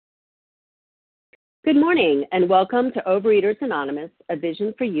Good morning and welcome to Overeaters Anonymous, a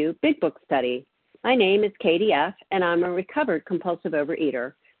Vision for You Big Book Study. My name is Katie F. and I'm a recovered compulsive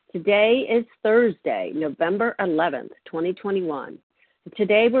overeater. Today is Thursday, November 11th, 2021.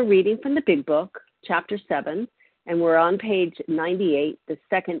 Today we're reading from the Big Book, Chapter 7, and we're on page 98, the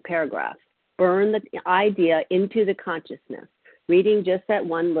second paragraph. Burn the idea into the consciousness, reading just that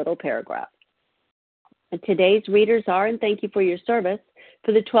one little paragraph. And today's readers are, and thank you for your service,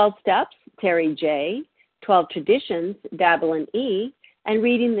 for the 12 Steps, Terry J., 12 Traditions, Dablin E., and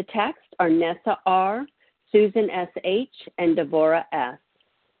reading the text are Nessa R., Susan S.H., and Devorah S.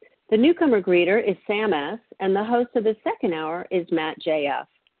 The newcomer greeter is Sam S., and the host of the second hour is Matt J.F.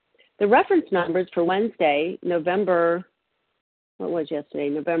 The reference numbers for Wednesday, November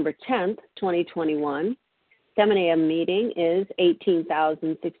 10th, 2021. 7 a.m. meeting is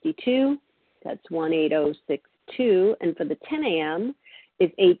 18,062. That's 18062. And for the 10 a.m. is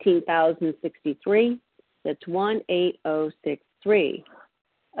 18,063. That's 18063.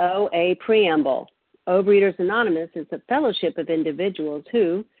 OA Preamble. Overeaters Anonymous is a fellowship of individuals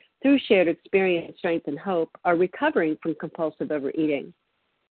who, through shared experience, strength, and hope, are recovering from compulsive overeating.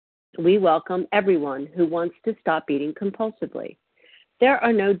 We welcome everyone who wants to stop eating compulsively. There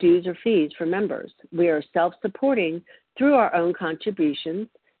are no dues or fees for members. We are self-supporting through our own contributions,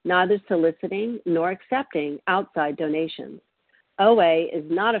 neither soliciting nor accepting outside donations. OA is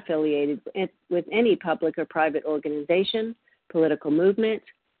not affiliated with any public or private organization, political movement,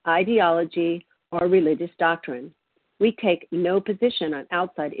 ideology, or religious doctrine. We take no position on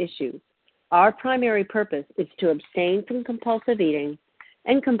outside issues. Our primary purpose is to abstain from compulsive eating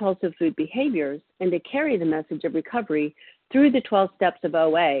and compulsive food behaviors and to carry the message of recovery through the 12 steps of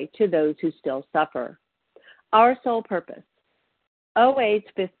OA to those who still suffer. Our sole purpose. OA's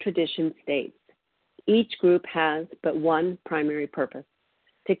fifth tradition states, each group has but one primary purpose,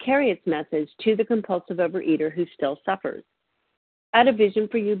 to carry its message to the compulsive overeater who still suffers. At a Vision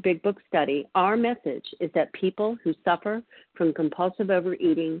for You Big Book Study, our message is that people who suffer from compulsive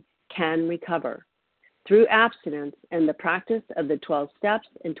overeating can recover through abstinence and the practice of the 12 steps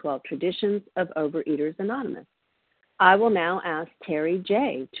and 12 traditions of Overeaters Anonymous. I will now ask Terry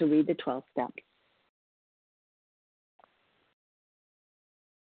J. to read the 12 steps.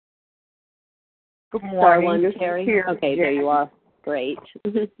 Good morning. This Terry. Is okay, there you are. Great.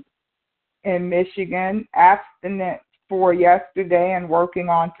 In Michigan, abstinent for yesterday and working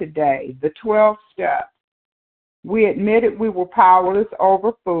on today. The 12 steps. We admitted we were powerless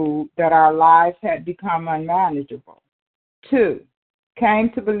over food, that our lives had become unmanageable. 2,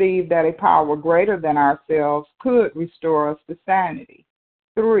 came to believe that a power greater than ourselves could restore us to sanity.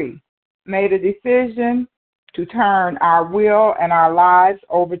 3, made a decision to turn our will and our lives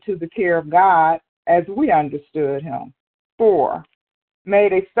over to the care of God as we understood Him. 4,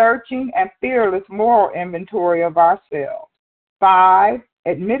 made a searching and fearless moral inventory of ourselves. 5,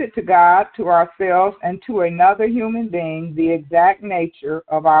 admitted to God, to ourselves, and to another human being the exact nature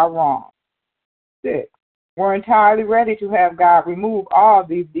of our wrong. 6, we're entirely ready to have God remove all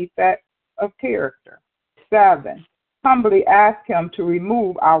these defects of character. 7, humbly ask Him to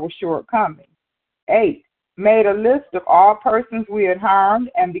remove our shortcomings. 8, made a list of all persons we had harmed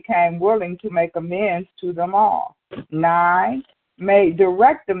and became willing to make amends to them all. 9, made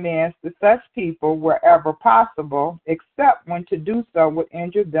direct amends to such people wherever possible, except when to do so would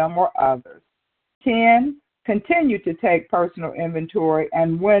injure them or others. 10, continued to take personal inventory,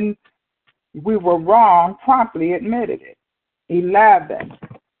 and when we were wrong, promptly admitted it. 11,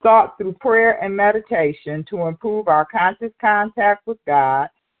 sought through prayer and meditation to improve our conscious contact with God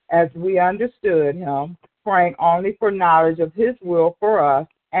as we understood Him, praying only for knowledge of His will for us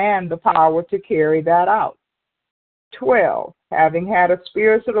and the power to carry that out. 12, having had a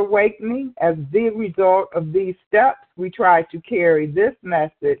spiritual awakening as the result of these steps, we try to carry this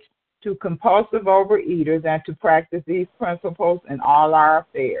message to compulsive overeaters and to practice these principles in all our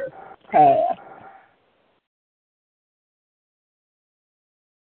affairs. Pass.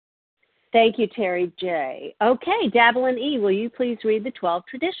 Thank you, Terry J. Okay, Dablin E., will you please read the 12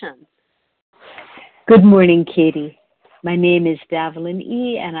 traditions? Good morning, Katie. My name is Davelin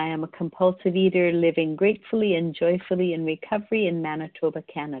E., and I am a compulsive eater living gratefully and joyfully in recovery in Manitoba,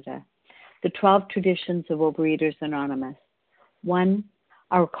 Canada. The 12 traditions of Overeaters Anonymous. 1,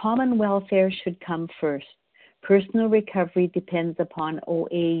 our common welfare should come first. Personal recovery depends upon OA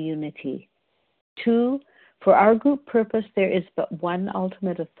unity. 2, for our group purpose, there is but one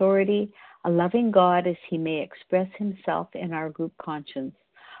ultimate authority, a loving God as He may express Himself in our group conscience.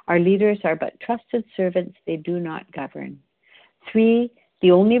 Our leaders are but trusted servants, they do not govern. 3,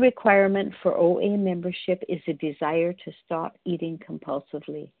 the only requirement for OA membership is a desire to stop eating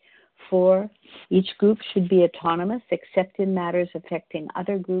compulsively. 4. Each group should be autonomous except in matters affecting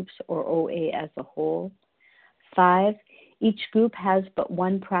other groups or OA as a whole. 5. Each group has but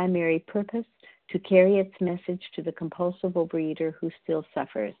one primary purpose, to carry its message to the compulsive overeater who still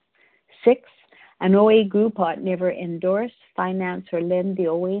suffers. 6. An OA group ought never endorse, finance, or lend the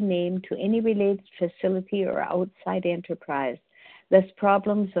OA name to any related facility or outside enterprise, lest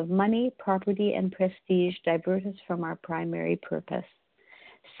problems of money, property, and prestige divert us from our primary purpose.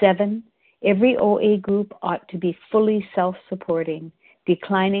 7. Every OA group ought to be fully self-supporting,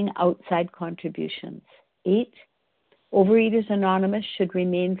 declining outside contributions. 8. Overeaters Anonymous should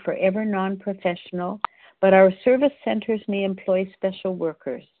remain forever non-professional, but our service centers may employ special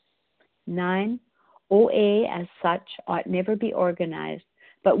workers. 9. OA as such ought never be organized,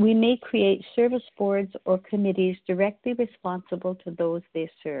 but we may create service boards or committees directly responsible to those they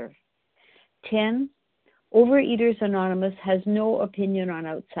serve. 10. Overeaters Anonymous has no opinion on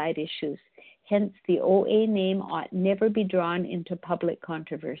outside issues. Hence, the OA name ought never be drawn into public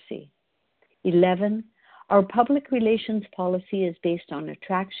controversy. 11. Our public relations policy is based on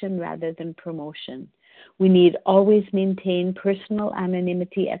attraction rather than promotion. We need always maintain personal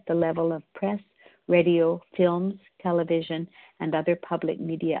anonymity at the level of press, radio, films, television, and other public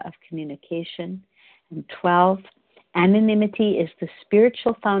media of communication. And 12, anonymity is the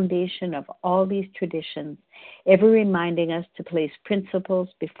spiritual foundation of all these traditions, ever reminding us to place principles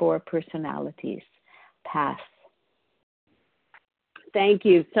before personalities. Pass. Thank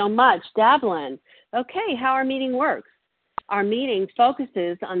you so much, Davlin. Okay, how our meeting works. Our meeting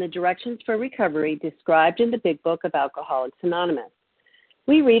focuses on the directions for recovery described in the Big Book of Alcoholics Anonymous.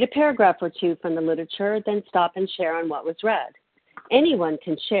 We read a paragraph or two from the literature, then stop and share on what was read. Anyone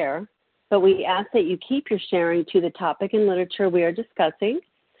can share, but we ask that you keep your sharing to the topic and literature we are discussing,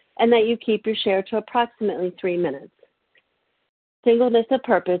 and that you keep your share to approximately 3 minutes. Singleness of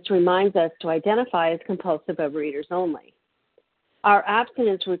purpose reminds us to identify as compulsive overeaters only. Our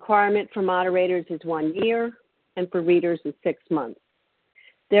abstinence requirement for moderators is 1 year, and for readers is 6 months.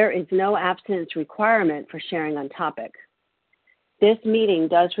 There is no abstinence requirement for sharing on topic. This meeting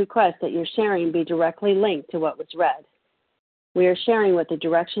does request that your sharing be directly linked to what was read. We are sharing what the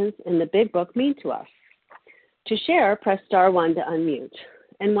directions in the Big Book mean to us. To share, press star 1 to unmute.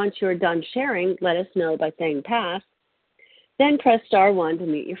 And once you are done sharing, let us know by saying pass. Then press star 1 to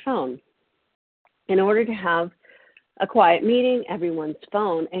mute your phone. In order to have a quiet meeting, everyone's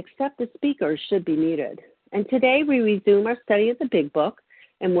phone except the speakers should be muted. And today we resume our study of the Big Book,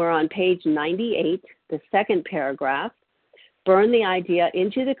 and we're on page 98, the second paragraph. Burn the idea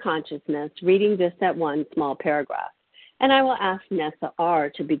into the consciousness, reading just that one small paragraph. And I will ask Nessa R.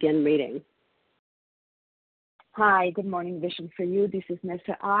 to begin reading. Hi, good morning, Vision for You. This is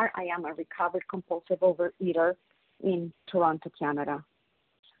Nessa R. I am a recovered compulsive overeater in Toronto, Canada.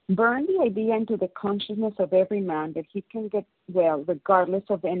 Burn the idea into the consciousness of every man that he can get well regardless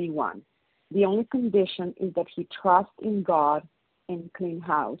of anyone. The only condition is that he trusts in God and clean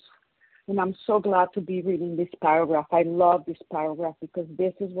house. And I'm so glad to be reading this paragraph. I love this paragraph because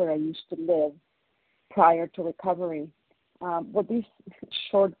this is where I used to live prior to recovery. What this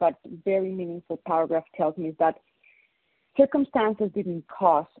short but very meaningful paragraph tells me is that circumstances didn't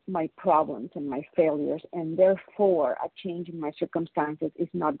cause my problems and my failures, and therefore a change in my circumstances is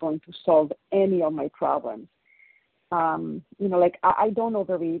not going to solve any of my problems. I don't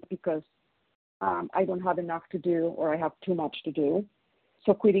overeat because I don't have enough to do or I have too much to do.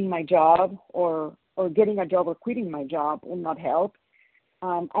 So quitting my job or getting a job or quitting my job will not help.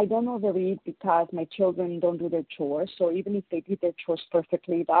 I don't overeat because my children don't do their chores. So even if they did their chores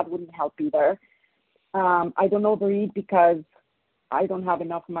perfectly, that wouldn't help either. I don't overeat because I don't have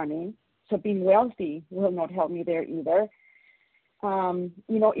enough money. So being wealthy will not help me there either.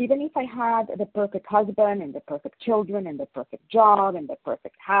 Even if I had the perfect husband and the perfect children and the perfect job and the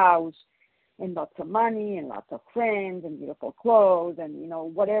perfect house and lots of money and lots of friends and beautiful clothes and,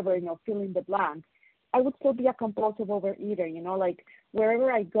 whatever, fill in the blank, I would still be a compulsive overeater,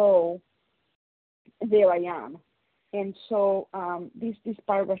 wherever I go, there I am. And so this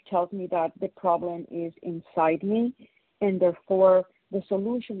paragraph tells me that the problem is inside me, and therefore the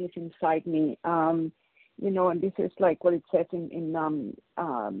solution is inside me. And this is like what it says in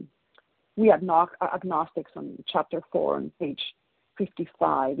We Agnostics on chapter 4 on page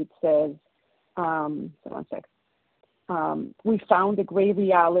 55. It says, we found a great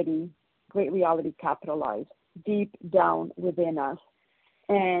reality capitalized deep down within us.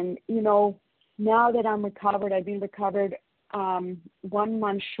 And, now that I'm recovered, I've been recovered 1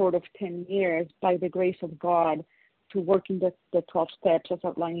 month short of 10 years by the grace of God to work in the 12 steps as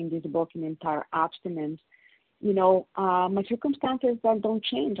outlined in this book in entire abstinence. My circumstances that don't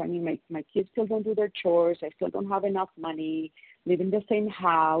change. I mean, my kids still don't do their chores. I still don't have enough money, live in the same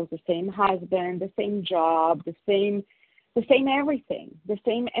house, the same husband, the same job, the same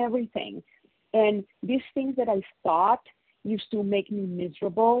everything. And these things that I thought used to make me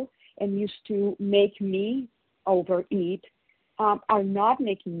miserable and used to make me overeat are not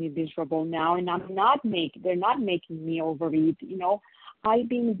making me miserable now, and they're not making me overeat. I've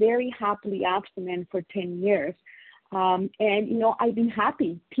been very happily abstinent for 10 years, and I've been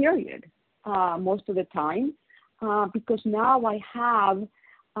happy, period, most of the time, because now I have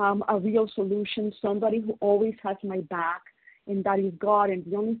a real solution, somebody who always has my back, and that is God. And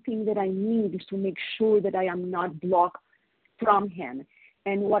the only thing that I need is to make sure that I am not blocked from Him.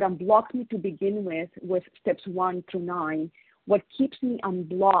 And what unblocked me to begin with was steps 1 through 9. What keeps me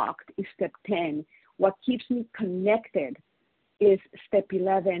unblocked is step 10. What keeps me connected is step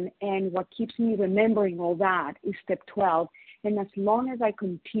 11. And what keeps me remembering all that is step 12. And as long as I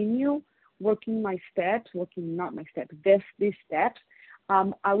continue working these steps,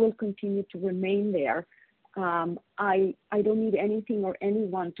 I will continue to remain there. I don't need anything or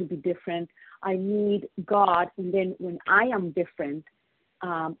anyone to be different. I need God. And then when I am different,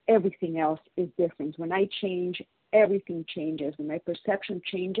 everything else is different. When I change, everything changes. When my perception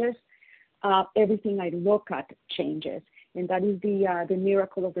changes, everything I look at changes. And that is the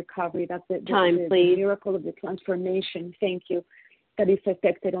miracle of recovery. That's the miracle of the transformation. Thank you. That is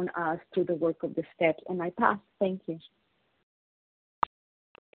effected on us through the work of the steps. And I pass. Thank you.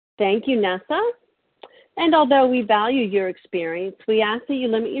 Thank you, Nessa. And although we value your experience, we ask that you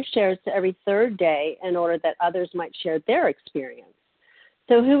limit your shares to every third day in order that others might share their experience.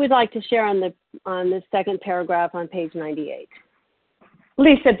 So who would like to share on the second paragraph on page 98?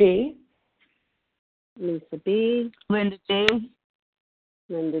 Lisa B. Lisa B. Linda D.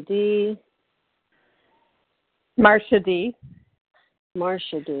 Linda D. Marcia D.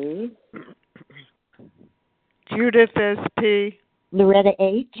 Marcia D. Judith S.P. Loretta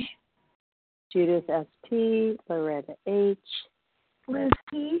H. Judith S.P. Loretta H. Liz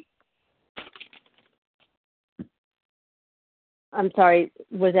P. I'm sorry,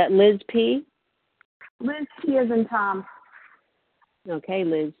 was that Liz P? Liz T as in Tom. Okay,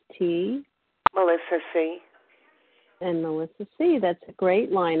 Liz T. Melissa C. And Melissa C. That's a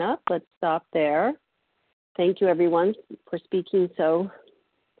great lineup. Let's stop there. Thank you, everyone, for speaking so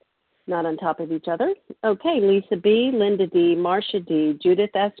not on top of each other. Okay, Lisa B., Linda D., Marcia D.,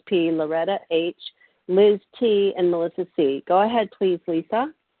 Judith S.P., Loretta H., Liz T., and Melissa C. Go ahead, please, Lisa.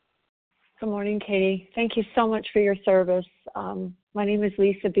 Good morning, Katie. Thank you so much for your service. My name is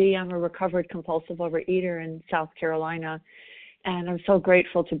Lisa B. I'm a recovered compulsive overeater in South Carolina, and I'm so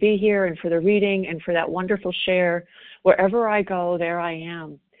grateful to be here and for the reading and for that wonderful share. Wherever I go, there I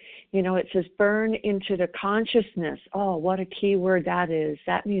am. It says burn into the consciousness. Oh, what a key word that is.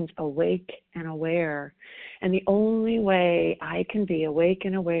 That means awake and aware. And the only way I can be awake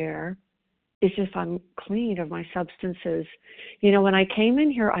and aware is if I'm clean of my substances. When I came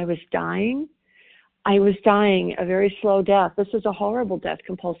in here, I was dying. I was dying a very slow death. This is a horrible death,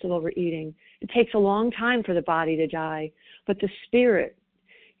 compulsive overeating. It takes a long time for the body to die. But the spirit,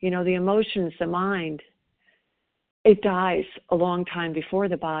 the emotions, the mind, it dies a long time before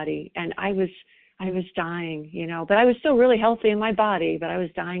the body. And I was dying, but I was still really healthy in my body, but I was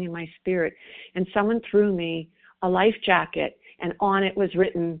dying in my spirit. And someone threw me a life jacket, and on it was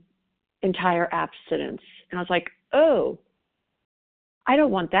written entire abstinence. And I was like, oh, I don't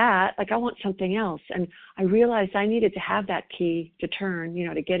want that. I want something else. And I realized I needed to have that key to turn,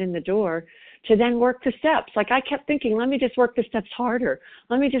 to get in the door, to then work the steps. I kept thinking, let me just work the steps harder.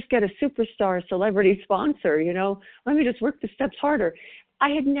 Let me just get a superstar celebrity sponsor, Let me just work the steps harder. I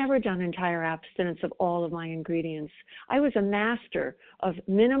had never done entire abstinence of all of my ingredients. I was a master of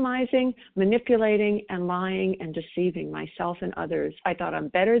minimizing, manipulating, and lying and deceiving myself and others. I thought I'm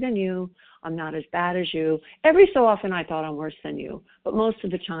better than you. I'm not as bad as you. Every so often I thought I'm worse than you. But most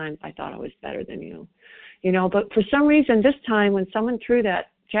of the time I thought I was better than you. But for some reason this time when someone threw that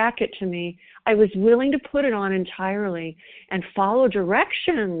jacket to me, I was willing to put it on entirely and follow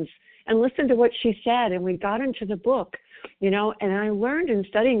directions and listen to what she said. And we got into the book. And I learned in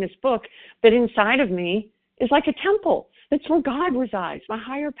studying this book that inside of me is like a temple. That's where God resides, my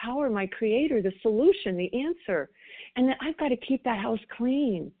higher power, my creator, the solution, the answer. And that I've got to keep that house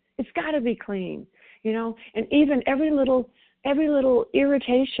clean. It's got to be clean, and even every little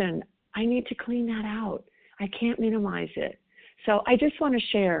irritation, I need to clean that out. I can't minimize it. So I just want to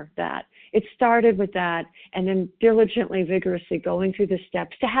share that. It started with that, and then diligently, vigorously going through the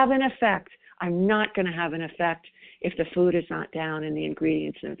steps to have an effect. I'm not going to have an effect if the food is not down and the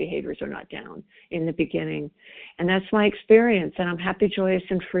ingredients and the behaviors are not down in the beginning. And that's my experience, and I'm happy, joyous,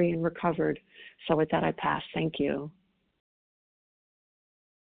 and free and recovered. So with that, I pass. Thank you.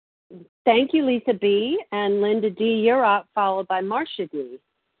 Thank you, Lisa B. And Linda D., you're up, followed by Marcia D.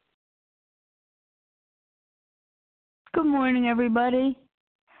 Good morning, everybody.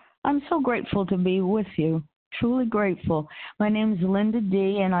 I'm so grateful to be with you, truly grateful. My name is Linda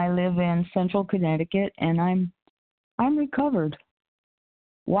D., and I live in Central Connecticut, and I'm recovered.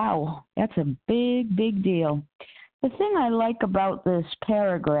 Wow, that's a big, big deal. The thing I like about this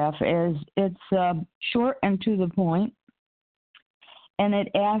paragraph is it's short and to the point, and it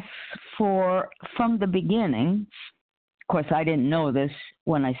asks for, from the beginning, of course I didn't know this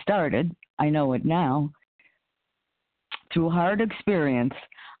when I started, I know it now, through hard experience,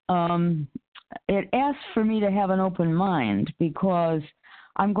 it asks for me to have an open mind because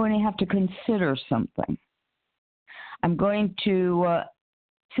I'm going to have to consider something. I'm going to,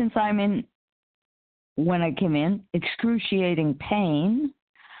 since I'm in, when I came in, excruciating pain,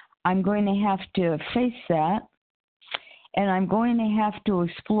 I'm going to have to face that, and I'm going to have to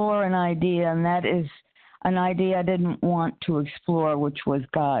explore an idea, and that is an idea I didn't want to explore, which was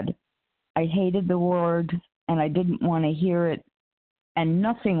God. I hated the word, and I didn't want to hear it, and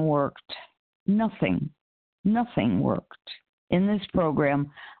nothing worked. Nothing worked in this program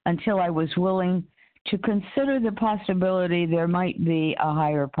until I was willing to consider the possibility there might be a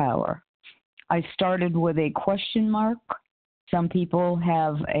higher power. I started with a question mark. Some people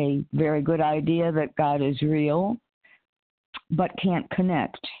have a very good idea that God is real, but can't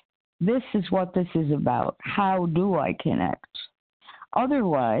connect. This is what this is about. How do I connect?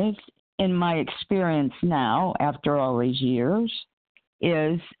 Otherwise, in my experience now, after all these years,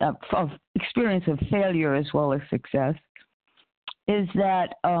 is of experience of failure as well as success, is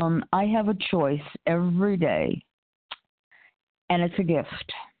that I have a choice every day, and it's a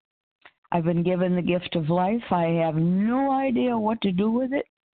gift. I've been given the gift of life. I have no idea what to do with it,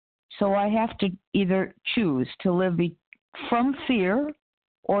 so I have to either choose to live from fear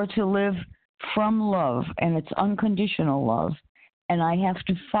or to live from love, and it's unconditional love, and I have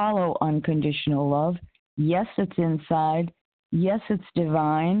to follow unconditional love. Yes, it's inside. Yes, it's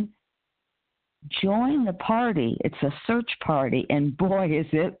divine. Join the party. It's a search party, and boy, is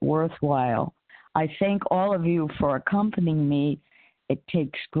it worthwhile. I thank all of you for accompanying me. It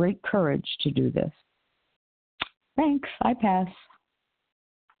takes great courage to do this. Thanks. I pass.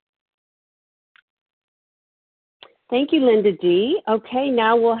 Thank you, Linda D. Okay,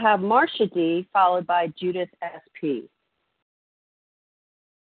 now we'll have Marcia D., followed by Judith S.P.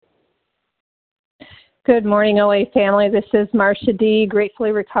 Good morning, OA family. This is Marcia D.,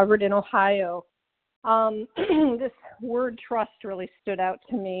 gratefully recovered in Ohio. This word trust really stood out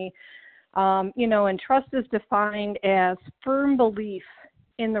to me. And trust is defined as firm belief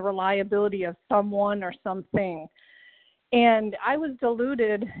in the reliability of someone or something. And I was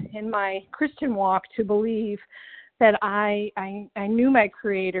deluded in my Christian walk to believe that I knew my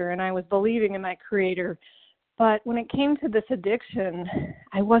Creator and I was believing in my Creator. But when it came to this addiction,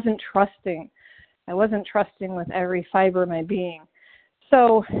 I wasn't trusting. I wasn't trusting with every fiber of my being.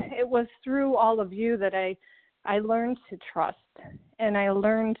 So it was through all of you that I learned to trust and I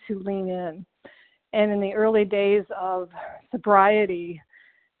learned to lean in. And in the early days of sobriety,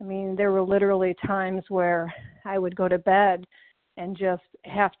 I mean, there were literally times where I would go to bed and just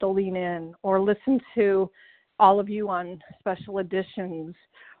have to lean in or listen to all of you on special editions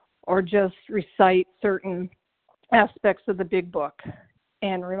or just recite certain aspects of the big book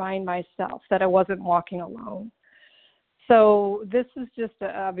and remind myself that I wasn't walking alone. So this is just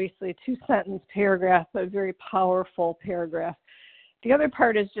obviously a two-sentence paragraph, but a very powerful paragraph. The other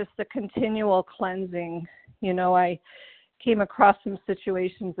part is just the continual cleansing. I came across some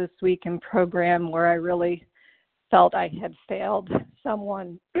situations this week in program where I really felt I had failed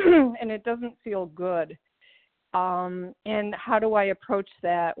someone, and it doesn't feel good. And how do I approach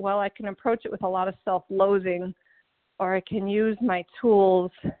that? Well, I can approach it with a lot of self-loathing, or I can use my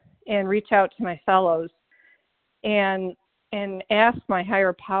tools and reach out to my fellows and ask my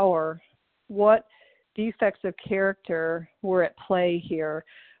higher power, what defects of character were at play here?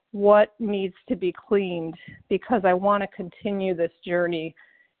 What needs to be cleaned? Because I want to continue this journey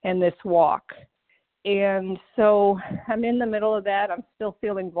and this walk. And so I'm in the middle of that. I'm still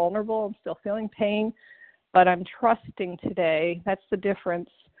feeling vulnerable. I'm still feeling pain, but I'm trusting today. That's the difference,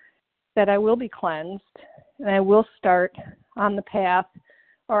 that I will be cleansed and I will start on the path,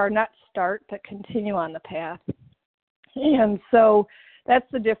 or not start, but continue on the path. And so that's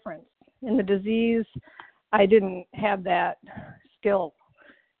the difference. In the disease, I didn't have that skill,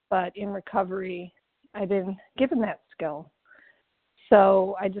 but in recovery, I've been given that skill.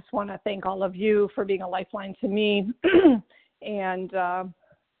 So I just want to thank all of you for being a lifeline to me and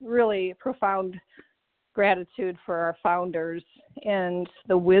really profound gratitude for our founders and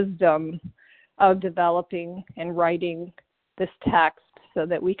the wisdom of developing and writing this text so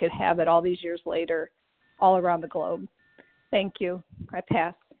that we could have it all these years later all around the globe. Thank you. I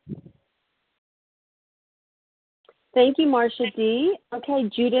pass. Thank you, Marcia D. Okay,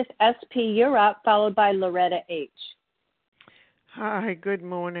 Judith S.P., you're up, followed by Loretta H. Hi, good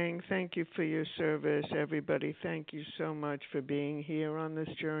morning. Thank you for your service, everybody. Thank you so much for being here on this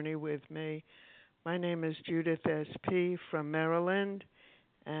journey with me. My name is Judith S.P. from Maryland,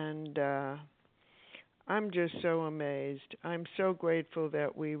 and I'm just so amazed. I'm so grateful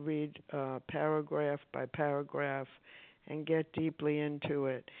that we read paragraph by paragraph and get deeply into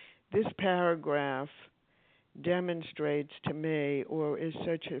it. This paragraph demonstrates to me, or is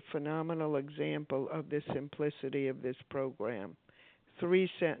such a phenomenal example of the simplicity of this program. 3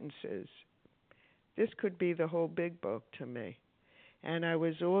 sentences. This could be the whole big book to me. And I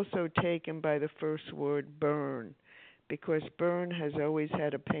was also taken by the first word, burn, because burn has always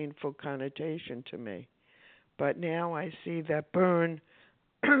had a painful connotation to me. But now I see that burn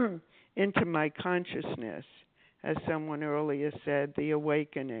into my consciousness, as someone earlier said, the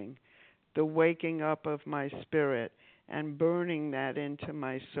awakening, the waking up of my spirit and burning that into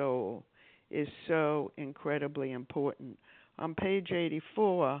my soul is so incredibly important. On page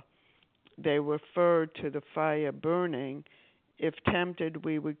 84, they refer to the fire burning. If tempted,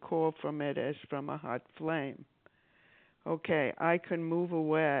 we would call from it as from a hot flame. Okay, I can move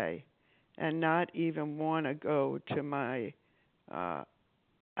away and not even want to go to my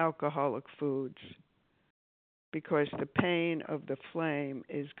alcoholic foods because the pain of the flame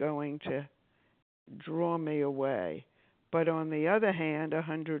is going to draw me away. But on the other hand,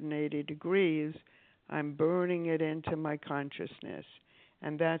 180 degrees, I'm burning it into my consciousness,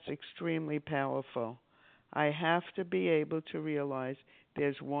 and that's extremely powerful. I have to be able to realize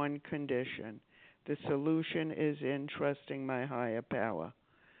there's one condition. The solution is in trusting my higher power.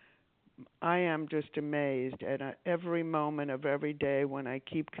 I am just amazed at every moment of every day when I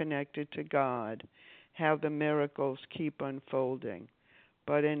keep connected to God, how the miracles keep unfolding.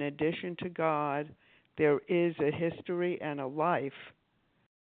 But in addition to God, there is a history and a life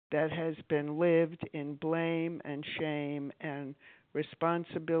that has been lived in blame and shame and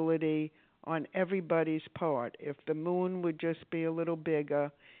responsibility on everybody's part. If the moon would just be a little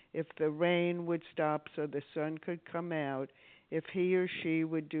bigger, if the rain would stop so the sun could come out, if he or she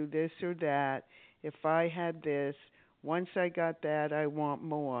would do this or that, if I had this, once I got that, I want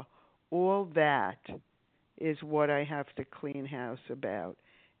more. All that is what I have to clean house about.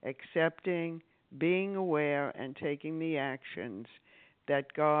 Accepting, being aware, and taking the actions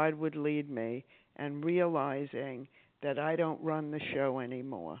that God would lead me, and realizing that I don't run the show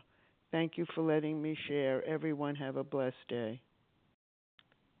anymore. Thank you for letting me share. Everyone have a blessed day.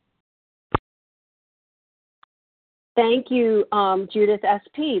 Thank you, Judith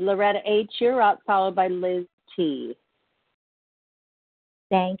S.P. Loretta H., you're up, followed by Liz T.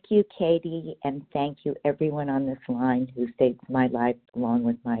 Thank you, Katie, and thank you everyone on this line who saved my life along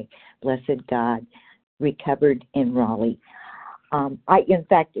with my blessed God, recovered in Raleigh. In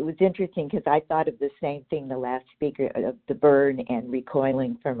fact, it was interesting because I thought of the same thing, the last speaker, of the burn and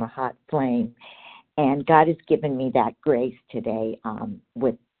recoiling from a hot flame. And God has given me that grace today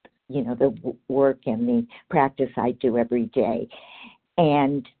with, the work and the practice I do every day.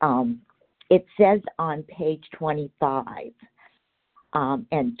 And it says on page 25,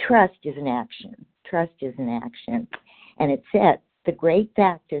 and trust is an action. Trust is an action. And it says, the great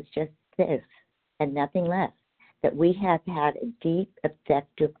fact is just this and nothing less, that we have had a deep,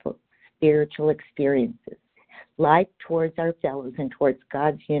 effective spiritual experiences, life towards our fellows and towards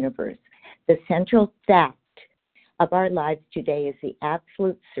God's universe. The central fact of our lives today is the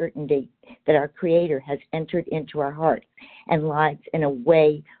absolute certainty that our Creator has entered into our hearts and lives in a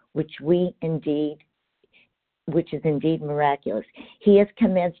way which is indeed miraculous. He has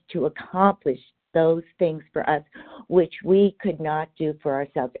commenced to accomplish those things for us which we could not do for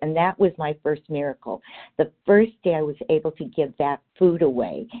ourselves. And that was my first miracle. The first day I was able to give that food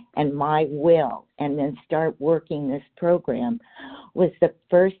away and my will and then start working this program was the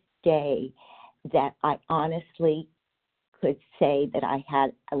first day that I honestly could say that I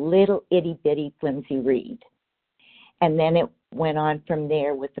had a little itty-bitty flimsy read. And then it went on from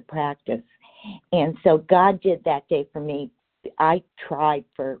there with the practice. And so God did that day for me. I tried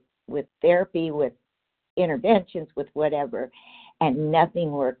with therapy, with interventions, with whatever, and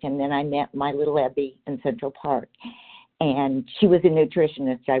nothing worked. And then I met my little Ebby in Central Park. and she was a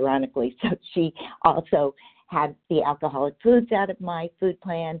nutritionist, ironically, so she also had the alcoholic foods out of my food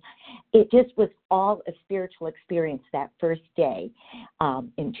plan. It just was all a spiritual experience that first day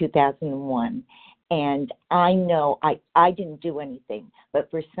in 2001. And I know I didn't do anything,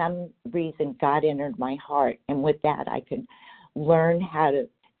 but for some reason God entered my heart. And with that, I could learn how to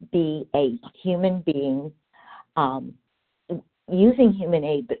be a human being, using human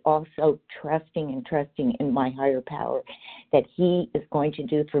aid, but also trusting in my higher power, that He is going to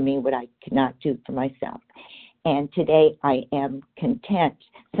do for me what I cannot do for myself. And today I am content.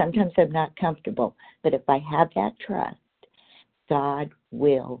 Sometimes I'm not comfortable, but if I have that trust, God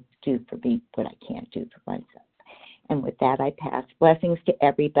will do for me what I can't do for myself. And with that, I pass. Blessings to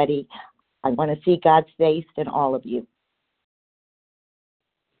everybody. I want to see God's face in all of you.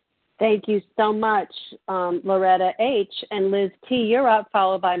 Thank you so much, Loretta H. And Liz T., you're up,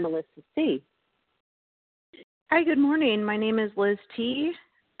 followed by Melissa C. Hi, good morning. My name is Liz T.,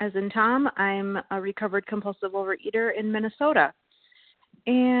 as in Tom. I'm a recovered compulsive overeater in Minnesota.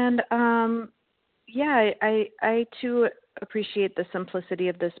 And, I too appreciate the simplicity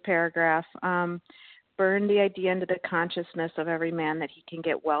of this paragraph. Burn the idea into the consciousness of every man that he can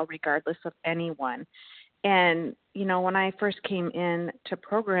get well regardless of anyone. And, when I first came in to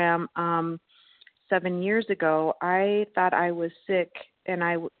program 7 years ago, I thought I was sick and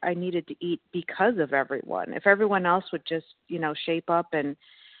I needed to eat because of everyone. If everyone else would just, shape up and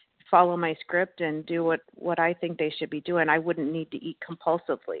follow my script and do what I think they should be doing, I wouldn't need to eat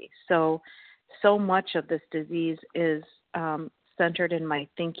compulsively. So much of this disease is centered in my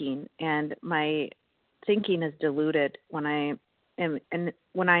thinking, and my thinking is diluted when I am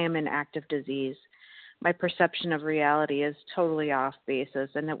in active disease. My perception of reality is totally off basis,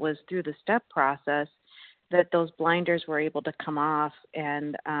 and it was through the step process that those blinders were able to come off,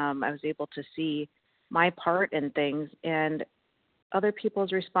 and I was able to see my part in things and other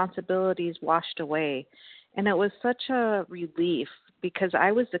people's responsibilities washed away. And it was such a relief because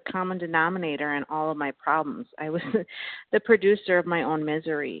I was the common denominator in all of my problems. I was the producer of my own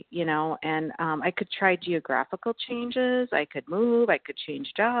misery, and I could try geographical changes. I could move. I could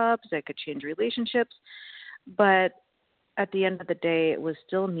change jobs. I could change relationships. But at the end of the day, it was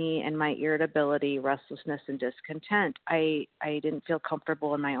still me and my irritability, restlessness, and discontent. I didn't feel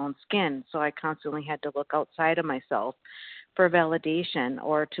comfortable in my own skin, so I constantly had to look outside of myself for validation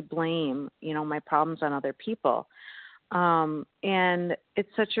or to blame, my problems on other people. And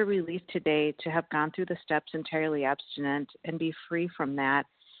it's such a relief today to have gone through the steps entirely abstinent and be free from that.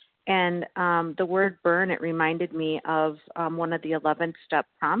 And the word burn, it reminded me of one of the 11th step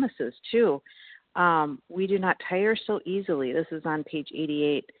promises too. We do not tire so easily. This is on page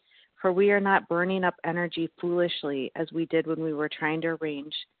 88. For we are not burning up energy foolishly as we did when we were trying to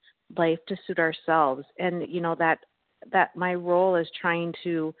arrange life to suit ourselves. And, that my role is trying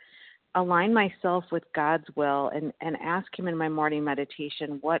to align myself with God's will and ask Him in my morning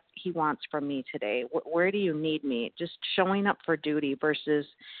meditation what He wants from me today. Where do you need me? Just showing up for duty versus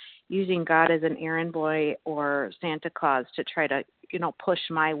using God as an errand boy or Santa Claus to try to, push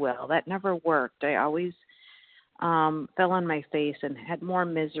my will. That never worked. I always fell on my face and had more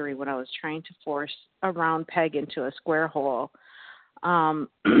misery when I was trying to force a round peg into a square hole.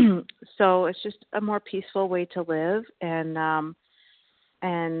 So it's just a more peaceful way to live, and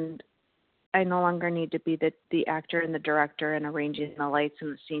I no longer need to be the actor and the director and arranging the lights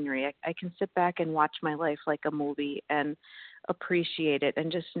and the scenery. I can sit back and watch my life like a movie and appreciate it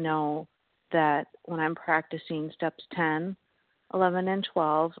and just know that when I'm practicing steps 10, 11, and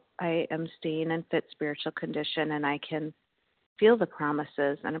 12, I am staying in fit spiritual condition, and I can feel the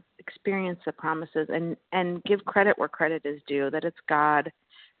promises and experience the promises and give credit where credit is due, that it's God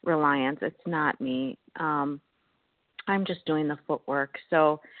reliance. It's not me. I'm just doing the footwork.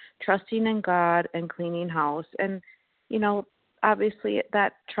 So trusting in God and cleaning house. And, obviously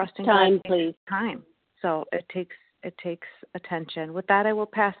that trusting God takes time. So it takes attention. With that, I will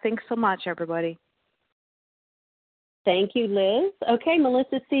pass. Thanks so much, everybody. Thank you, Liz. Okay,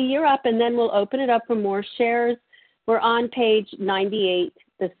 Melissa C., you're up, and then we'll open it up for more shares. We're on page 98,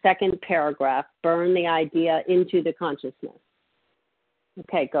 the second paragraph, burn the idea into the consciousness.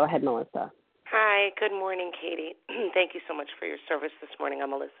 Okay, go ahead, Melissa. Hi, good morning, Katie. Thank you so much for your service this morning.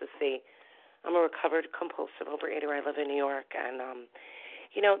 I'm Melissa C. I'm a recovered compulsive overeater. I live in New York, and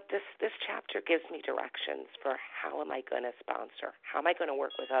this chapter gives me directions for how am I going to sponsor, how am I going to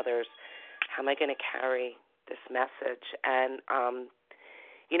work with others, how am I going to carry this message, and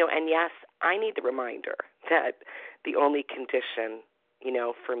yes, I need the reminder that the only condition,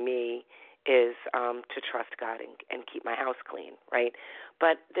 for me is to trust God and keep my house clean, right?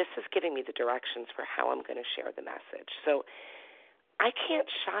 But this is giving me the directions for how I'm going to share the message. So I can't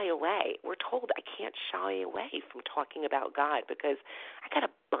shy away. We're told I can't shy away from talking about God because I got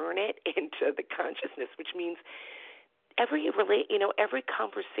to burn it into the consciousness, which means every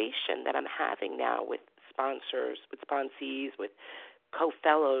conversation that I'm having now with sponsors, with sponsees, with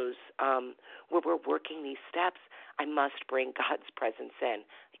co-fellows, where we're working these steps, I must bring God's presence in.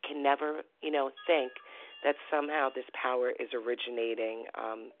 I can never, think that somehow this power is originating,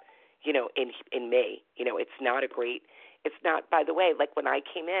 in me. It's not, by the way, like when I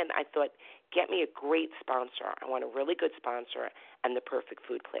came in, I thought, get me a great sponsor. I want a really good sponsor and the perfect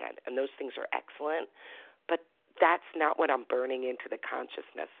food plan. And those things are excellent. But that's not what I'm burning into the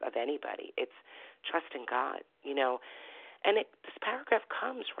consciousness of anybody. It's trusting God, And this paragraph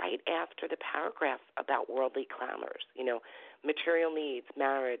comes right after the paragraph about worldly clamors, material needs,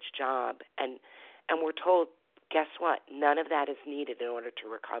 marriage, job. And we're told, guess what? None of that is needed in order to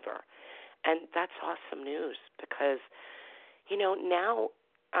recover. And that's awesome news because, now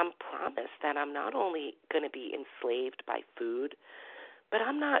I'm promised that I'm not only going to be enslaved by food, but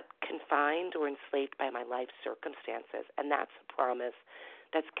I'm not confined or enslaved by my life circumstances. And that's a promise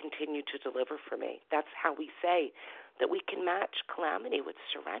that's continued to deliver for me. That's how we say that we can match calamity with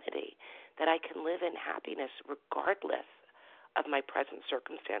serenity, that I can live in happiness regardless of my present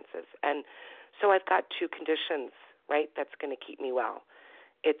circumstances. And so I've got two conditions, right, that's going to keep me well.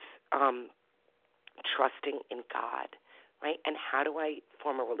 It's trusting in God, right? And how do I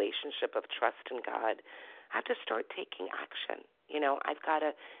form a relationship of trust in God? I have to start taking action. I've got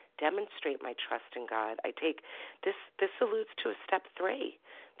to demonstrate my trust in God. I take this alludes to a step 3,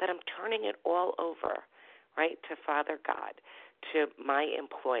 that I'm turning it all over, right, to Father God, to my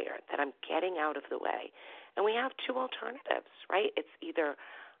employer, that I'm getting out of the way. And we have two alternatives, right? It's either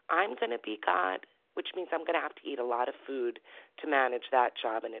I'm going to be God, which means I'm going to have to eat a lot of food to manage that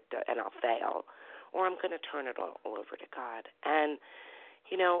job and I'll fail, or I'm going to turn it all over to God. And,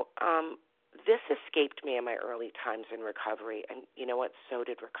 this escaped me in my early times in recovery, and you know what? So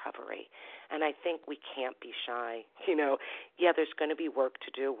did recovery. And I think we can't be shy. There's going to be work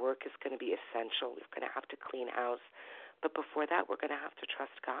to do. Work is going to be essential. We're going to have to clean house. But before that, we're going to have to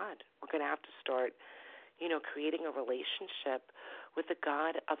trust God. We're going to have to start, creating a relationship with the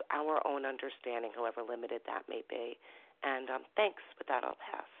God of our own understanding, however limited that may be. And thanks. With that, I'll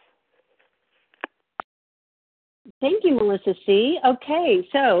pass. Thank you, Melissa C. Okay,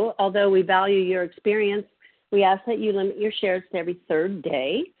 so although we value your experience, we ask that you limit your shares to every third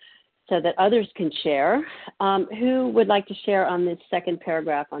day so that others can share. Who would like to share on this second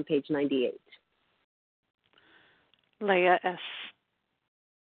paragraph on page 98? Leah S.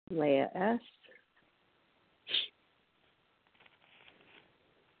 Leah S.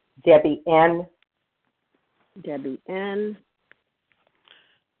 Debbie N. Debbie N.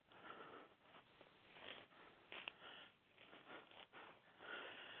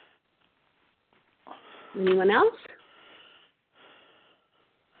 Anyone else?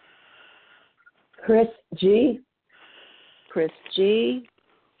 Chris G. Chris G.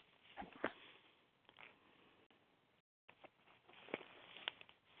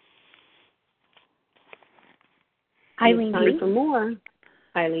 Eileen time B. for more.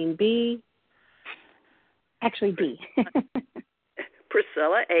 Eileen B. Actually, D.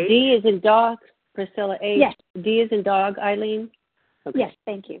 Priscilla H. D is in dog. Priscilla H. Yes. D is in dog. Eileen. Okay. Yes,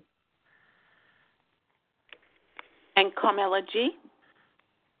 thank you. And Carmela G.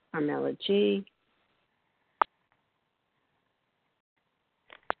 Carmela G.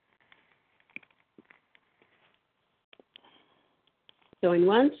 Going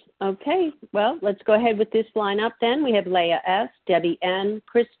once? Okay. Well, let's go ahead with this lineup then. We have Leah S., Debbie N.,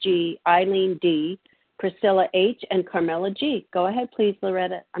 Chris G., Eileen D., Priscilla H., and Carmela G. Go ahead, please,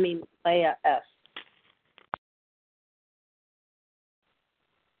 Leah S.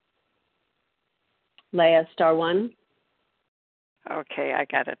 Leah, star 1. Okay, I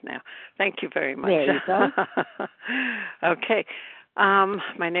got it now. Thank you very much. There you go. Okay.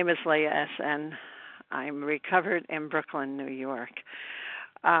 My name is Leah S., and I'm recovered in Brooklyn, New York.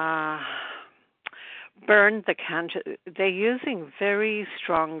 Burn the conscious. They're using very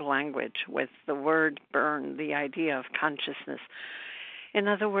strong language with the word burn, the idea of consciousness. In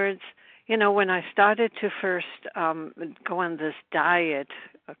other words, when I started to first go on this diet,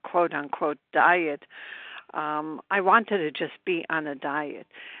 a quote-unquote diet, I wanted to just be on a diet.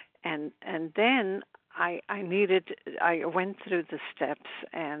 And then I went through the steps,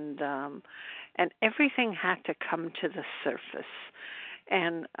 and everything had to come to the surface.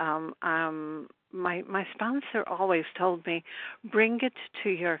 And my sponsor always told me, bring it to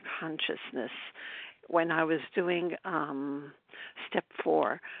your consciousness. When I was doing step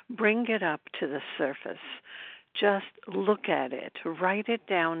 4, bring it up to the surface. Just look at it, write it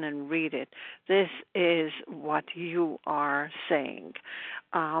down and read it. This is what you are saying.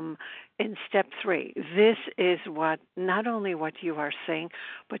 In step 3, this is what, not only what you are saying,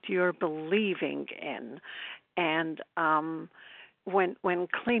 but you're believing in. And when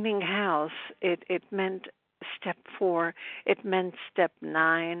cleaning house, it meant step 4, it meant step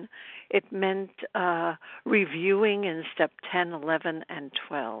 9, it meant reviewing in step 10, 11, and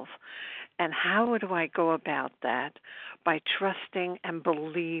 12. And how do I go about that? By trusting and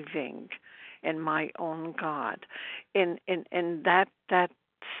believing in my own God, in that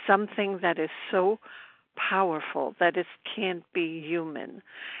something that is so powerful that it can't be human.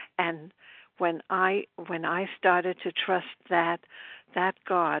 And when I started to trust that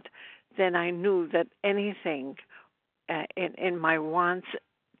God, then I knew that anything in my wants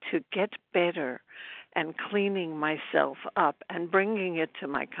to get better and cleaning myself up and bringing it to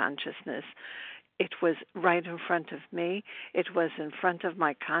my consciousness, it was right in front of me, it was in front of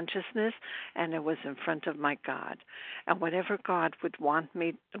my consciousness, and it was in front of my God. And whatever God would want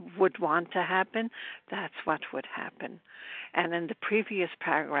to happen, that's what would happen. And in the previous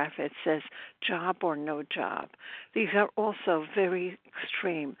paragraph, it says, job or no job. These are also very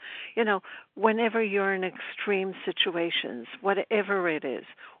extreme. Whenever you're in extreme situations, whatever it is,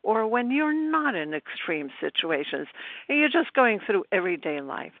 or when you're not in extreme situations, and you're just going through everyday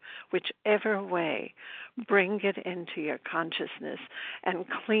life, whichever way, bring it into your consciousness and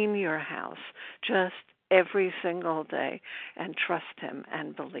clean your house just every single day and trust Him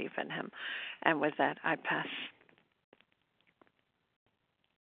and believe in Him. And with that, I pass.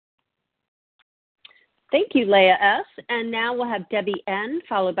 Thank you, Leah S. And now we'll have Debbie N.,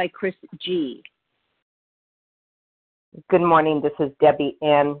 followed by Chris G. Good morning. This is Debbie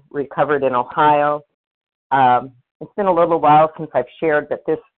N., recovered in Ohio. It's been a little while since I've shared, but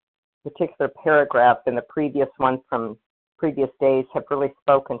this particular paragraph and the previous ones from previous days have really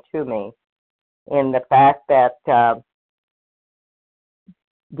spoken to me in the fact that the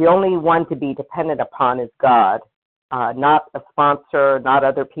only one to be dependent upon is God, not a sponsor, not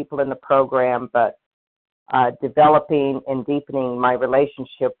other people in the program, but developing and deepening my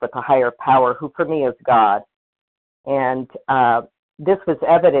relationship with a higher power, who for me is God. And this was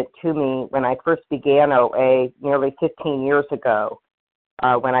evident to me when I first began OA nearly 15 years ago,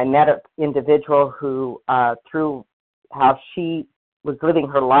 when I met an individual who, through how she was living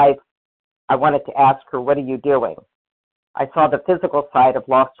her life, I wanted to ask her, what are you doing? I saw the physical side of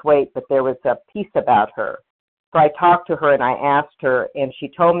lost weight, but there was a piece about her. So I talked to her and I asked her, and she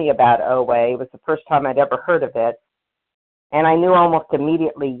told me about OA. It was the first time I'd ever heard of it. And I knew almost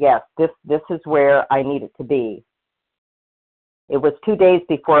immediately, yes, this is where I needed to be. It was 2 days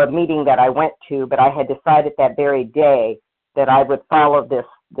before a meeting that I went to, but I had decided that very day that I would follow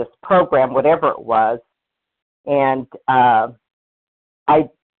this program, whatever it was. And I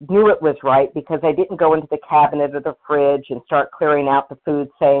knew it was right because I didn't go into the cabinet or the fridge and start clearing out the food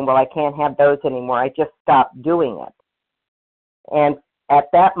saying, well, I can't have those anymore. I just stopped doing it. And at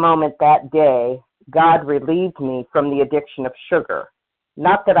that moment, that day, God relieved me from the addiction of sugar.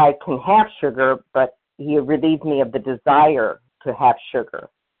 Not that I can have sugar, but He relieved me of the desire to have sugar.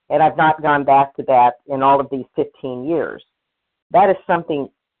 And I've not gone back to that in all of these 15 years. That is something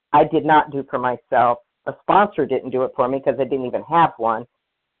I did not do for myself. A sponsor didn't do it for me because I didn't even have one.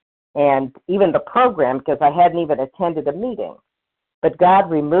 And even the program, because I hadn't even attended a meeting. But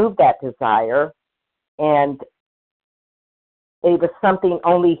God removed that desire, and it was something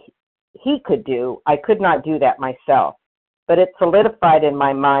only He could do. I could not do that myself. But it solidified in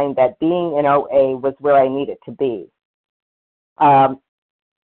my mind that being in OA was where I needed to be.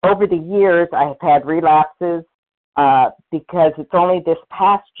 Over the years, I have had relapses because it's only this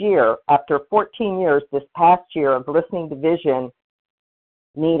past year, after 14 years, this past year of listening to Vision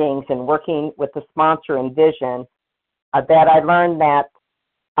meetings and working with the sponsor in Vision, that I learned that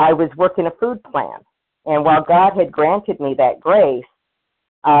I was working a food plan. And while God had granted me that grace,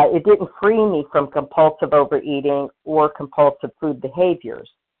 it didn't free me from compulsive overeating or compulsive food behaviors.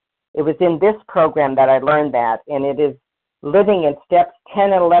 It was in this program that I learned that, and it is living in steps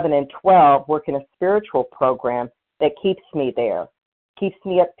 10 and 11 and 12, working a spiritual program that keeps me there, keeps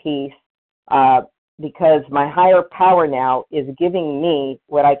me at peace, because my higher power now is giving me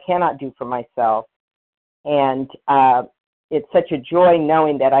what I cannot do for myself. And it's such a joy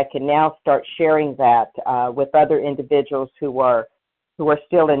knowing that I can now start sharing that with other individuals who are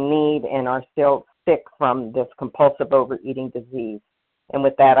still in need and are still sick from this compulsive overeating disease. And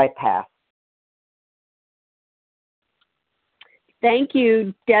with that, I pass. Thank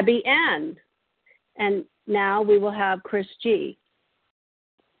you, Debbie N. And now we will have Chris G.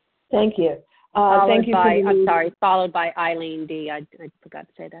 Thank you. Followed by, followed by Eileen D. I forgot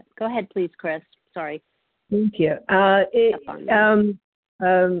to say that. Go ahead, please, Chris. Sorry. Thank you.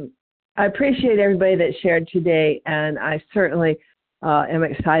 I appreciate everybody that shared today, and I certainly am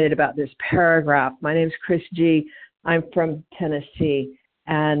excited about this paragraph. My name is Chris G. I'm from Tennessee,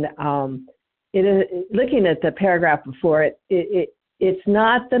 and looking at the paragraph before it, it's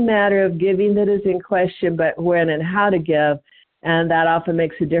not the matter of giving that is in question, but when and how to give, and that often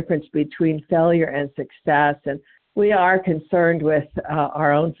makes a difference between failure and success. And we are concerned with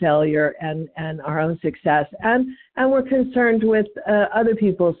our own failure and our own success, and we're concerned with other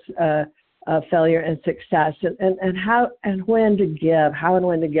people's failure and success, and how and when to give, how and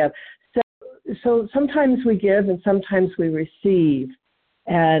when to give. So sometimes we give and sometimes we receive,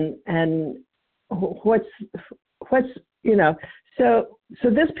 and what's so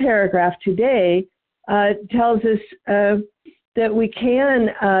this paragraph today tells us that we can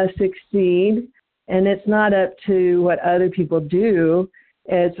succeed. And it's not up to what other people do.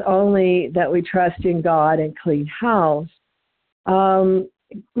 It's only that we trust in God and clean house.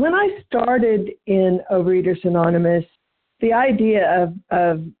 When I started in Overeaters Anonymous, the idea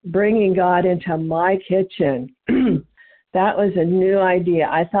of bringing God into my kitchen, that was a new idea.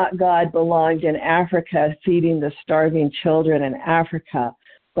 I thought God belonged in Africa, feeding the starving children in Africa,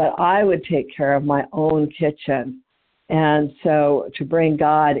 but I would take care of my own kitchen. And so to bring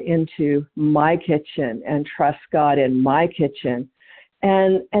God into my kitchen and trust God in my kitchen.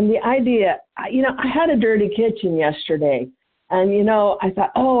 And the idea, I had a dirty kitchen yesterday. And, I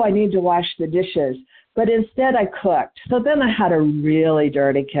thought, I need to wash the dishes. But instead I cooked. So then I had a really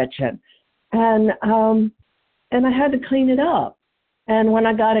dirty kitchen. And I had to clean it up. And when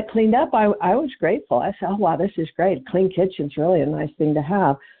I got it cleaned up, I was grateful. I said, wow, this is great. A clean kitchen's really a nice thing to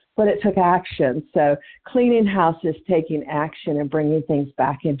have. But it took action. So cleaning house is taking action and bringing things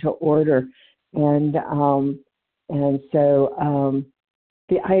back into order. And so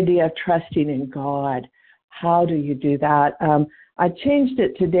the idea of trusting in God, how do you do that? I changed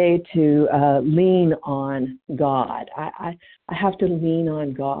it today to lean on God. I have to lean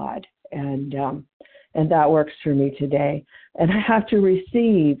on God, and that works for me today. And I have to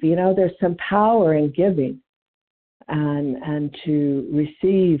receive. There's some power in giving. And to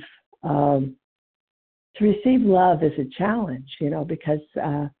receive love is a challenge, because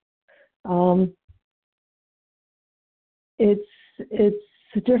it's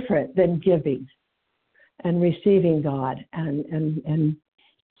different than giving and receiving God, and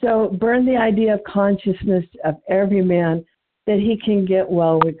so burn the idea of consciousness of every man that he can get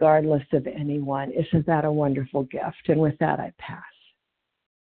well regardless of anyone. Isn't that a wonderful gift? And with that, I pass.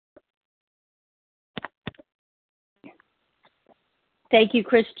 Thank you,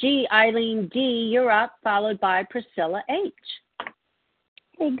 Chris G. Eileen D., you're up, followed by Priscilla H.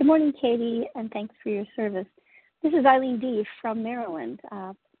 Hey, good morning, Katie, and thanks for your service. This is Eileen D. from Maryland,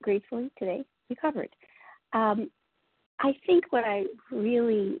 gratefully today recovered. I think it was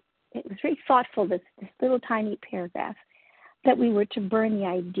very thoughtful, this little tiny paragraph, that we were to burn the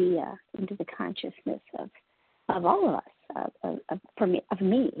idea into the consciousness of all of us, of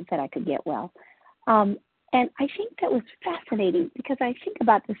me, that I could get well. And I think that was fascinating because I think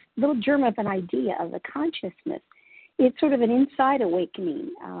about this little germ of an idea of the consciousness. It's sort of an inside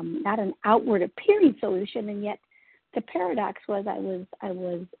awakening, not an outward appearing solution. And yet the paradox was I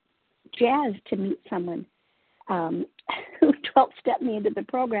was jazzed to meet someone who 12-stepped me into the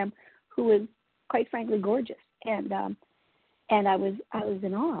program, who was quite frankly gorgeous. And I was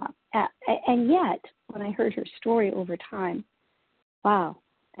in awe. And yet when I heard her story over time, wow,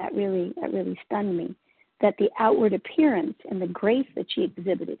 that really stunned me. That the outward appearance and the grace that she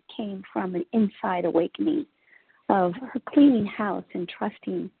exhibited came from an inside awakening of her cleaning house and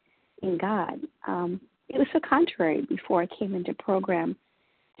trusting in God. It was so contrary before I came into program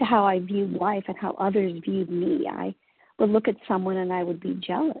to how I viewed life and how others viewed me. I would look at someone and I would be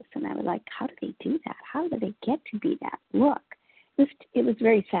jealous, and I was like, how do they do that? How do they get to be that? Look, it was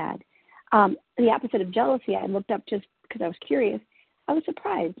very sad. The opposite of jealousy, I looked up just because I was curious. I was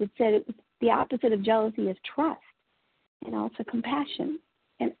surprised. It said the opposite of jealousy is trust and also compassion.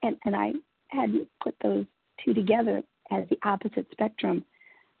 And I hadn't put those two together as the opposite spectrum.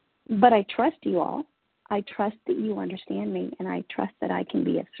 But I trust you all. I trust that you understand me, and I trust that I can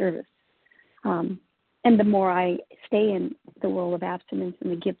be of service. And the more I stay in the role of abstinence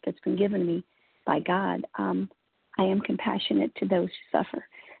and the gift that's been given me by God, I am compassionate to those who suffer.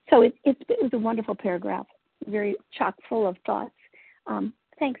 So it was a wonderful paragraph, very chock full of thoughts.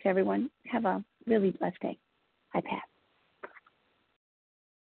 Thanks, everyone. Have a really blessed day. I pass.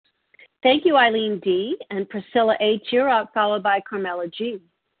 Thank you, Eileen D. And Priscilla H., you're up, followed by Carmela G.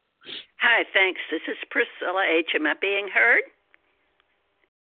 Hi, thanks. This is Priscilla H. Am I being heard?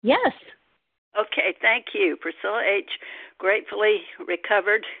 Yes. Okay, thank you. Priscilla H., gratefully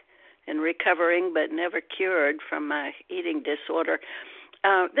recovered and recovering but never cured from my eating disorder.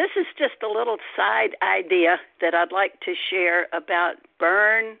 This is just a little side idea that I'd like to share about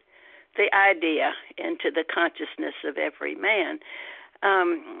burn the idea into the consciousness of every man.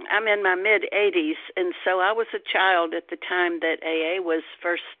 I'm in my mid-80s, and so I was a child at the time that AA was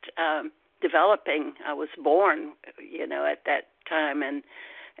first developing. I was born, at that time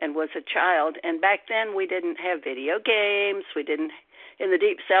and was a child. And back then we didn't have video games. In the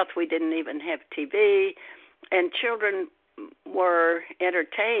Deep South, we didn't even have TV. And children were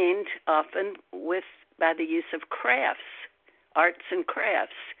entertained often by the use of crafts, arts and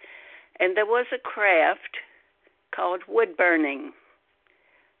crafts. And there was a craft called wood burning.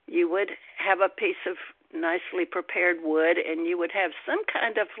 You would have a piece of nicely prepared wood, and you would have some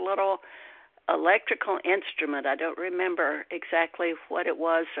kind of little electrical instrument. I don't remember exactly what it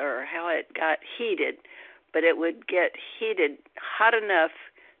was or how it got heated, but it would get heated hot enough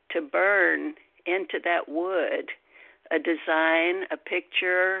to burn into that wood a design, a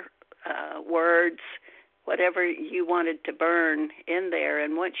picture, words, whatever you wanted to burn in there.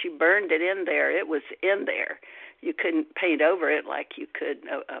 And once you burned it in there, it was in there. You couldn't paint over it like you could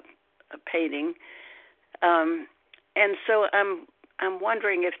a painting. And so I'm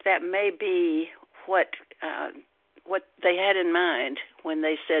wondering if that may be what they had in mind when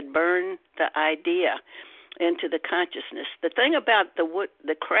they said burn the idea into the consciousness. The thing about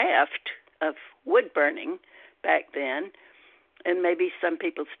the craft of wood burning back then, and maybe some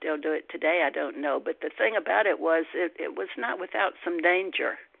people still do it today, I don't know, but the thing about it was it was not without some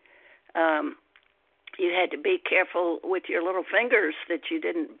danger. You had to be careful with your little fingers that you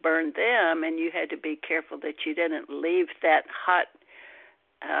didn't burn them, and you had to be careful that you didn't leave that hot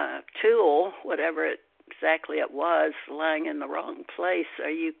tool, whatever exactly it was, lying in the wrong place, or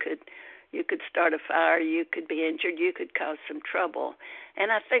you could start a fire, you could be injured, you could cause some trouble.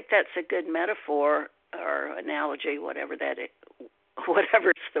 And I think that's a good metaphor or analogy, whatever's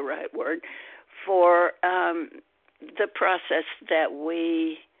the right word, for the process that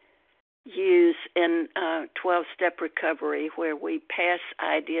we use in 12-step recovery, where we pass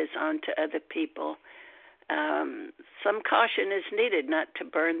ideas on to other people. Some caution is needed, not to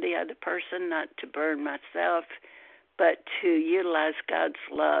burn the other person, not to burn myself, but to utilize God's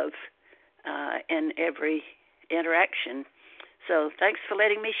love in every interaction. So thanks for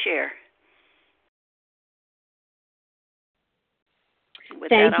letting me share.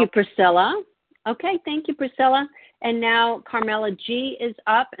 Thank you, Priscilla. Okay, thank you, Priscilla. And now Carmela G. is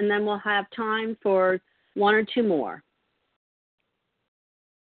up, and then we'll have time for one or two more.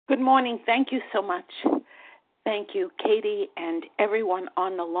 Good morning. Thank you so much. Thank you, Katie, and everyone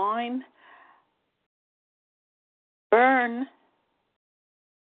on the line. Burn,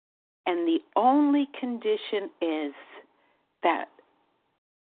 and the only condition is that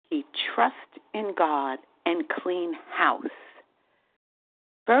he trust in God and clean house.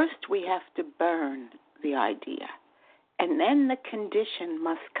 First, we have to burn the idea, and then the condition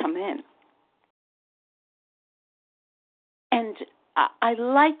must come in. And I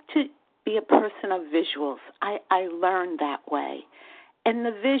like to be a person of visuals. I learned that way. And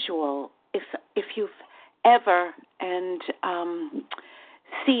the visual, if you've ever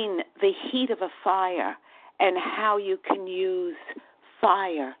seen the heat of a fire and how you can use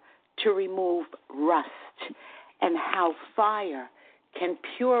fire to remove rust, and how fire can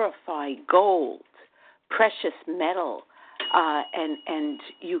purify gold, precious metal, and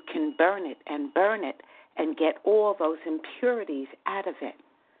you can burn it and get all those impurities out of it.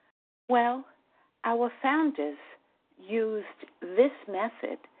 Well, our founders used this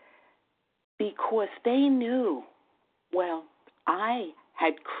method because they knew, well, I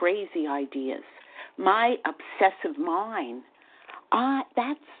had crazy ideas. My obsessive mind,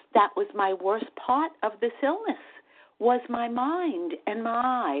 that was my worst part of this illness, was my mind and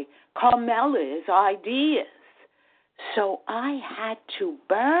my Carmela's ideas. So I had to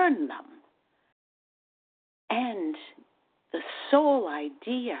burn them. And the sole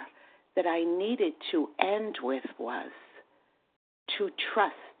idea that I needed to end with was to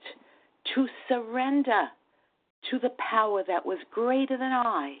trust, to surrender to the power that was greater than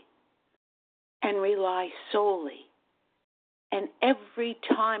I, and rely solely. And every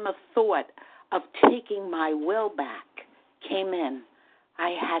time a thought of taking my will back came in,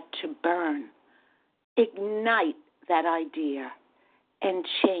 I had to burn, ignite that idea, and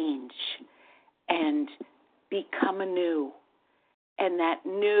change, and become anew. And that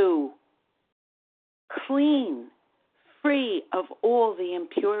new clean, free of all the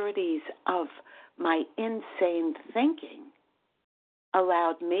impurities of my insane thinking,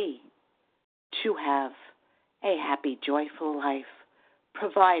 allowed me to have a happy, joyful life,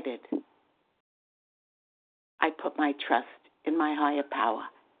 provided I put my trust in my higher power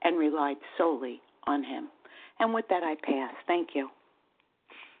and relied solely on him. And with that, I pass. Thank you.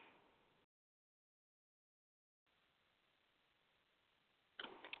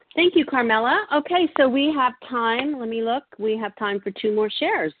 Thank you, Carmela. Okay, so we have time. Let me look. We have time for 2 more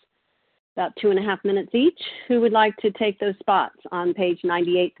shares, about 2.5 minutes each. Who would like to take those spots on page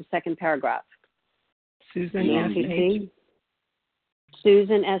 98, the second paragraph? Susan S.H.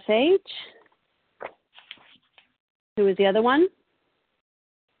 Susan S.H. Who is the other one?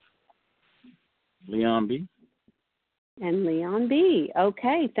 Leon B. And Leon B.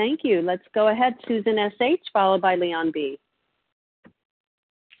 Okay, thank you. Let's go ahead, Susan S.H., followed by Leon B.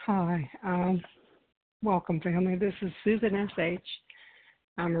 Hi. Welcome, family. This is Susan S.H.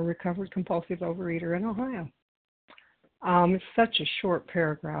 I'm a recovered compulsive overeater in Ohio. It's such a short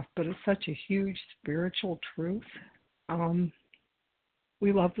paragraph, but it's such a huge spiritual truth. I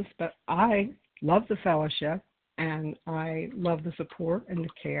love the fellowship, and I love the support and the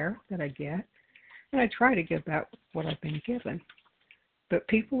care that I get, and I try to give back what I've been given. But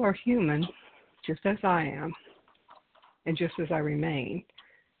people are human, just as I am, and just as I remain.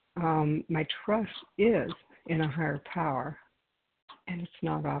 My trust is in a higher power, and it's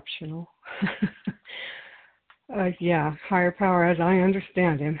not optional. Higher power as I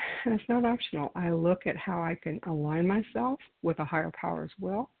understand him, and it's not optional. I look at how I can align myself with a higher power's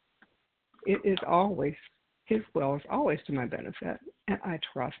will. It is always, his will is always to my benefit, and I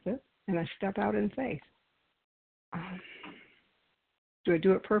trust it, and I step out in faith. Do I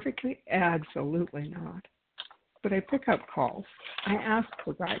do it perfectly? Absolutely not. But I pick up calls. I ask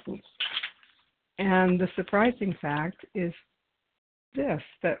for guidance. And the surprising fact is this,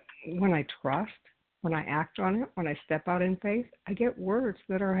 that when I trust, when I act on it, when I step out in faith, I get words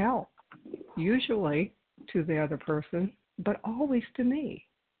that are help, usually to the other person, but always to me.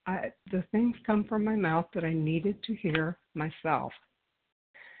 The things come from my mouth that I needed to hear myself.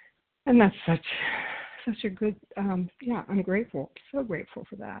 And that's such a good, I'm grateful, so grateful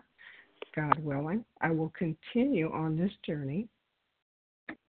for that. God willing, I will continue on this journey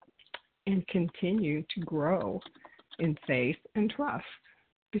and continue to grow in faith and trust,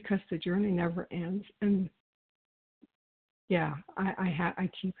 because the journey never ends. And I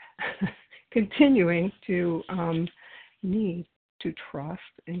keep continuing to need to trust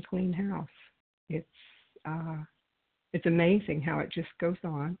and clean house. It's amazing how it just goes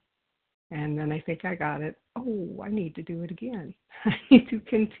on. And then I think I got it. Oh, I need to do it again. I need to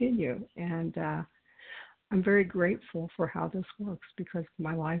continue. And I'm very grateful for how this works, because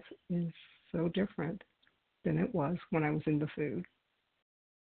my life is so different than it was when I was in the food.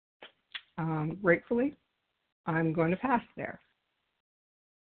 Gratefully, I'm going to pass there.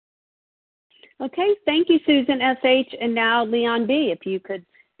 Okay, thank you, Susan S.H. And now Leon B., if you could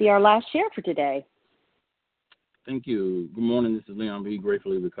be our last share for today. Thank you. Good morning. This is Leon B.,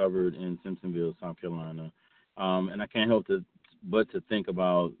 gratefully recovered in Simpsonville, South Carolina. And I can't help but to think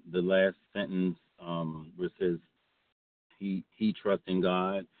about the last sentence where it says, he trusts in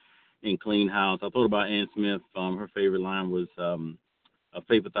God and clean house. I thought about Ann Smith. Her favorite line was, a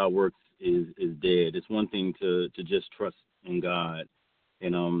faith without works is dead. It's one thing to just trust in God.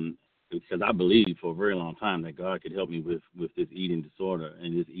 And because I believed for a very long time that God could help me with this eating disorder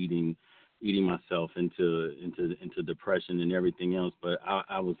and this eating myself into depression and everything else, but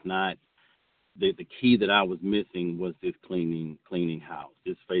I was not. The key that I was missing was this cleaning house.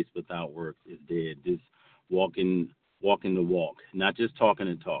 This faith without work is dead. This walking the walk, not just talking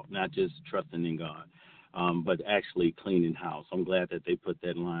and talk, not just trusting in God, but actually cleaning house. I'm glad that they put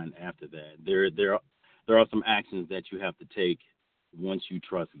that line after that. There are some actions that you have to take once you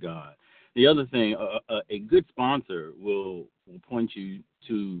trust God. The other thing, a good sponsor will point you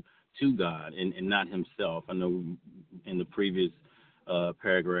to God and not himself. I know in the previous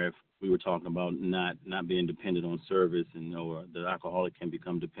paragraph we were talking about not being dependent on service, and or the alcoholic can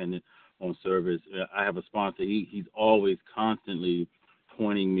become dependent on service. I have a sponsor. He's always constantly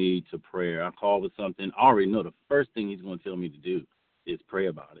pointing me to prayer. I call with something, I already know the first thing he's going to tell me to do is pray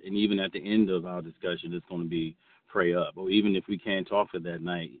about it. And even at the end of our discussion, it's going to be pray up. Or even if we can't talk for that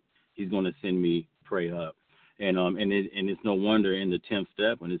night, he's going to send me pray up. And it's no wonder in the 10th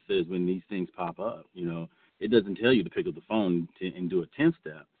step when it says when these things pop up, it doesn't tell you to pick up the phone and do a 10th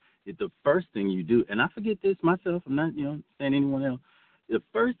step. It's the first thing you do. And I forget this myself. I'm not, saying anyone else. The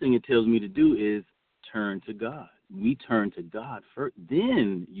first thing it tells me to do is turn to God. We turn to God first.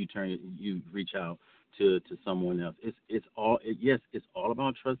 Then you reach out to someone else. It's all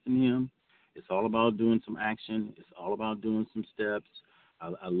about trusting Him. It's all about doing some action. It's all about doing some steps.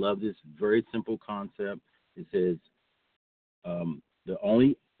 I love this very simple concept. It says the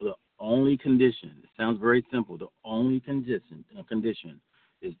only condition. It sounds very simple. The only condition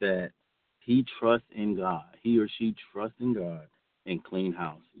is that he trusts in God. He or she trusts in God and clean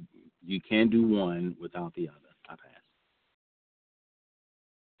house. You can't do one without the other. I pass.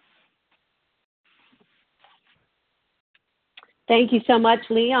 Thank you so much,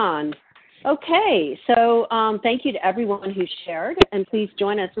 Leon. Okay, so thank you to everyone who shared, and please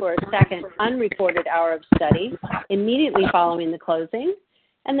join us for a second unrecorded hour of study immediately following the closing.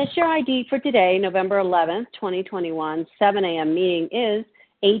 And the share ID for today, November 11th, 2021, 7 a.m. meeting is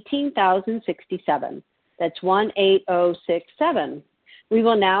 18,067. That's 18067. We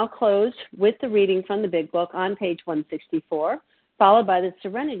will now close with the reading from the Big Book on page 164, followed by the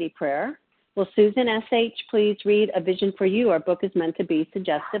Serenity Prayer. Will Susan S.H. please read A Vision for You? Our book is meant to be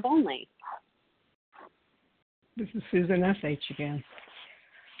suggestive only. This is Susan S.H. again.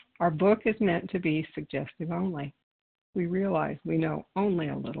 Our book is meant to be suggestive only. We realize we know only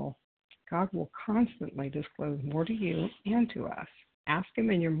a little. God will constantly disclose more to you and to us. Ask Him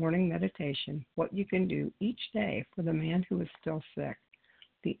in your morning meditation what you can do each day for the man who is still sick.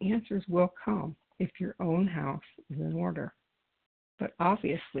 The answers will come if your own house is in order. But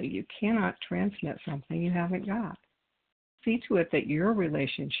obviously, you cannot transmit something you haven't got. See to it that your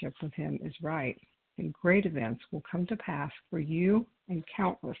relationship with Him is right, and great events will come to pass for you and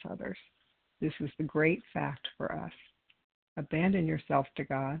countless others. This is the great fact for us. Abandon yourself to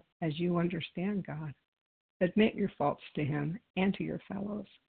God as you understand God. Admit your faults to Him and to your fellows.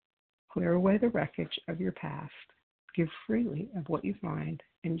 Clear away the wreckage of your past. Give freely of what you find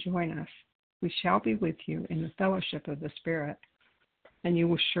and join us. We shall be with you in the fellowship of the Spirit, and you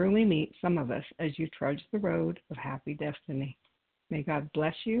will surely meet some of us as you trudge the road of happy destiny. May God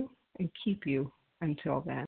bless you and keep you until then.